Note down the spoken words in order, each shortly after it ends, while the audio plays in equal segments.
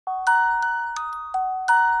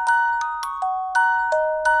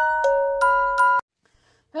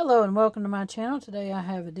Hello and welcome to my channel. Today I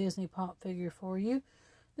have a Disney Pop figure for you.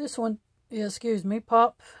 This one is,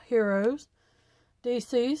 Pop Heroes,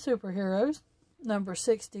 DC Superheroes, number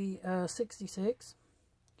 66.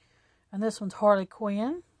 And this one's Harley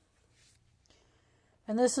Quinn.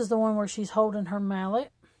 And this is the one where she's holding her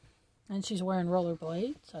mallet. And she's wearing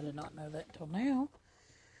rollerblades. I did not know that until now.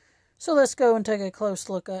 So let's go and take a close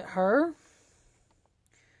look at her.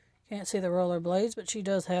 Can't see the rollerblades, but she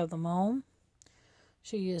does have them on.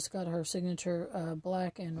 She has got her signature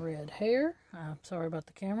black and red hair. I'm sorry about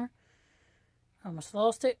the camera. I almost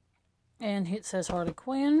lost it. And it says Harley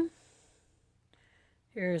Quinn.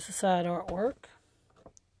 Here's the side artwork.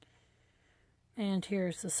 And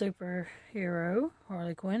here's the superhero,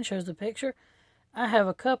 Harley Quinn. Shows the picture. I have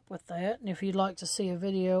a cup with that. And if you'd like to see a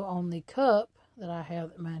video on the cup that I have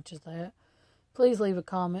that matches that, please leave a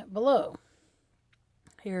comment below.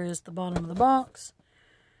 Here is the bottom of the box.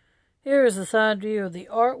 Here is the side view of the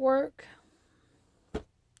artwork. And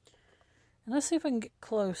let's see if I can get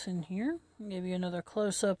close in here. I'll give you another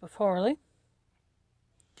close-up of Harley.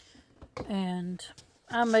 And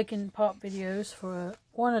I'm making pop videos for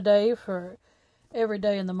one a day for every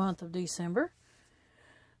day in the month of December.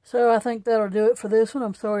 So I think that'll do it for this one.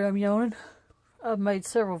 I'm sorry I'm yawning. I've made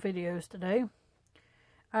several videos today.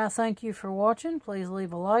 I thank you for watching. Please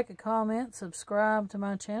leave a like, a comment, subscribe to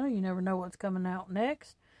my channel. You never know what's coming out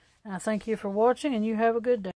next. And I thank you for watching, and you have a good day.